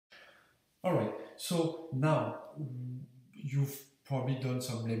All right, so now you've probably done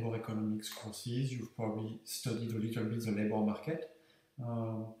some labor economics courses, you've probably studied a little bit the labor market.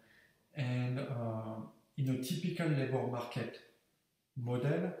 Um, and in a typical labor market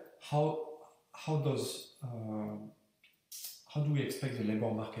model, how does how do we expect the labor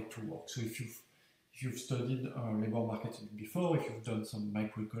market to work? So if you've studied labor market before, if you've done some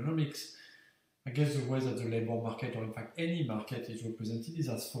microeconomics, I guess the way that the labor market, or in fact any market, is represented is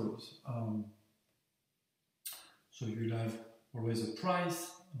as follows. So you'll have always a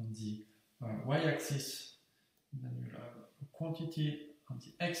price on the y-axis, and then you'll have a quantity on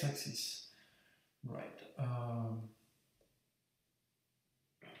the x-axis. Right.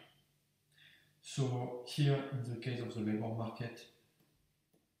 So here, in the case of the labor market,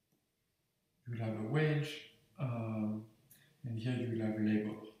 you'll have a wage, and here you'll have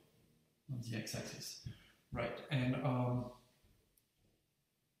labor on the x-axis. Right. And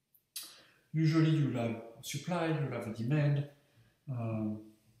usually you'll have supply, you'll have a demand.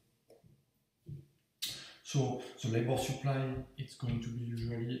 So the labor supply, it's going to be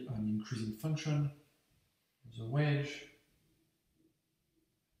usually an increasing function of the wage.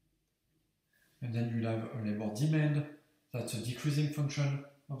 And then you'll have a labor demand, that's a decreasing function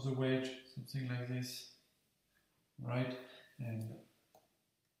of the wage, something like this, right? And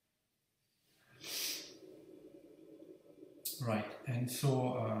right, and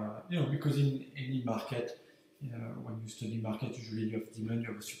so you know, because in any market, when you study market, usually you have demand, you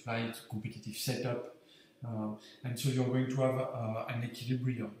have a supply, it's a competitive setup, and so you're going to have an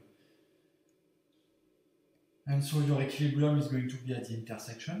equilibrium. And so your equilibrium is going to be at the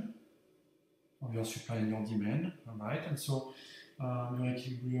intersection of your supply and your demand, all right? And so your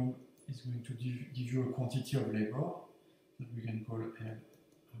equilibrium is going to give you a quantity of labor that we can call L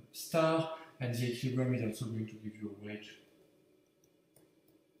star, and the equilibrium is also going to give you a wage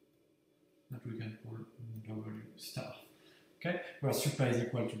that we can call W star, okay? Where supply is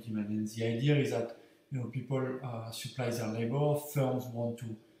equal to demand, and the idea is that, you know, people supply their labor, firms want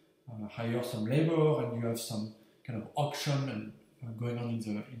to hire some labor, and you have some kind of auction and going on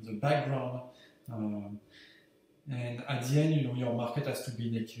in the background. And at the end, you know, your market has to be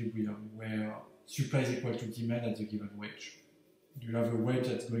in equilibrium, where supply is equal to demand at the given wage. You have a wage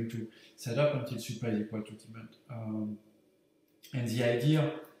that's going to set up until supply is equal to demand. And the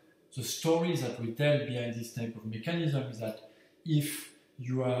idea, the stories that we tell behind this type of mechanism is that if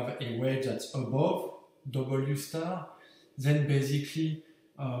you have a wage that's above W star, then basically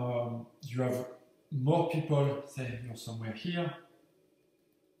you have more people, say you're somewhere here.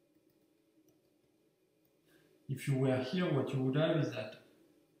 If you were here, what you would have is that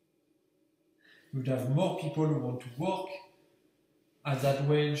you would have more people who want to work at that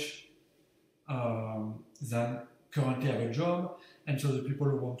wage than currently have a job, and so the people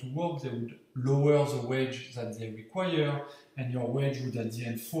who want to work, they would lower the wage that they require, and your wage would at the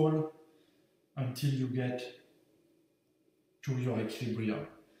end fall until you get to your equilibrium.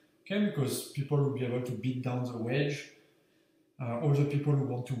 Okay, because people will be able to beat down the wage, all the people who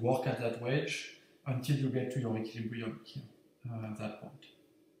want to work at that wage, until you get to your equilibrium here, at that point.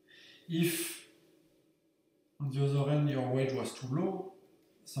 If, on the other end, your wage was too low,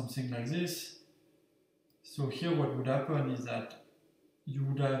 something like this, so here what would happen is that you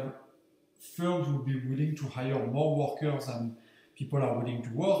would have firms would be willing to hire more workers than people are willing to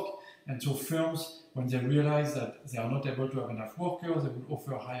work, and so firms, when they realize that they are not able to have enough workers, they will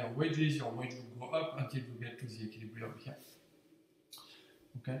offer higher wages, your wage will go up until you get to the equilibrium here.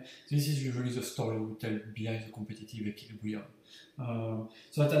 Okay, so this is usually the story we tell behind the competitive equilibrium.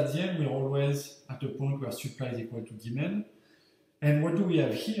 So that at the end, we're always at a point where supply is equal to demand. And what do we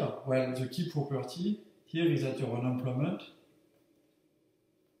have here? Well, the key property here is that your unemployment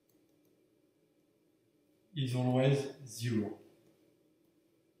is always 0.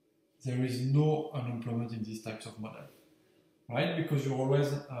 There is no unemployment in these types of model, right? Because you're always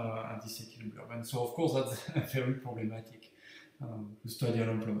at this equilibrium. And so, of course, that's very problematic. To study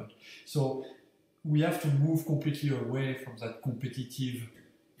unemployment. So we have to move completely away from that competitive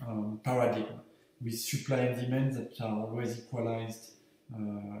paradigm with supply and demand that are always equalized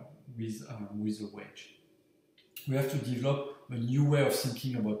with the wage. We have to develop a new way of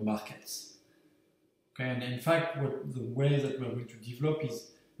thinking about markets. Okay, and in fact, the way that we're going to develop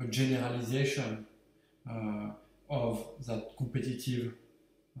is a generalization of that competitive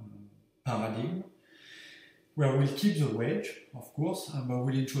paradigm, where we'll keep the wage, of course, but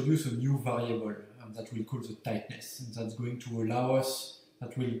we'll introduce a new variable that we'll call the tightness, and that's going to allow us,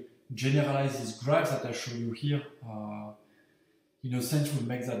 that will generalize this graph that I show you here. In a sense, we'll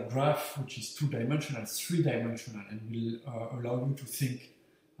make that graph, which is 2-dimensional, 3-dimensional, and will allow you to think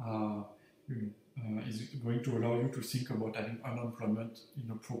is going to allow you to think about having unemployment in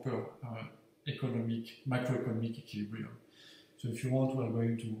a proper macroeconomic equilibrium. So if you want, we're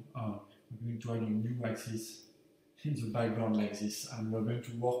going to add a new axis in the background like this, and we're going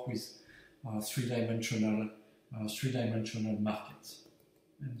to work with three-dimensional markets.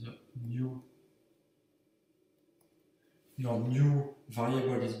 And your new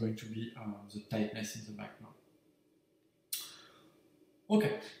variable is going to be the tightness in the background.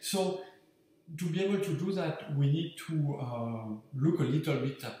 Okay, so to be able to do that, we need to look a little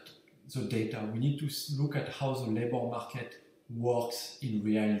bit at the data. We need to look at how the labor market works in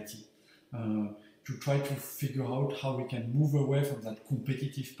reality, to try to figure out how we can move away from that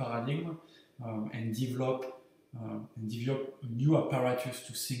competitive paradigm and develop a new apparatus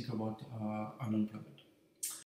to think about unemployment.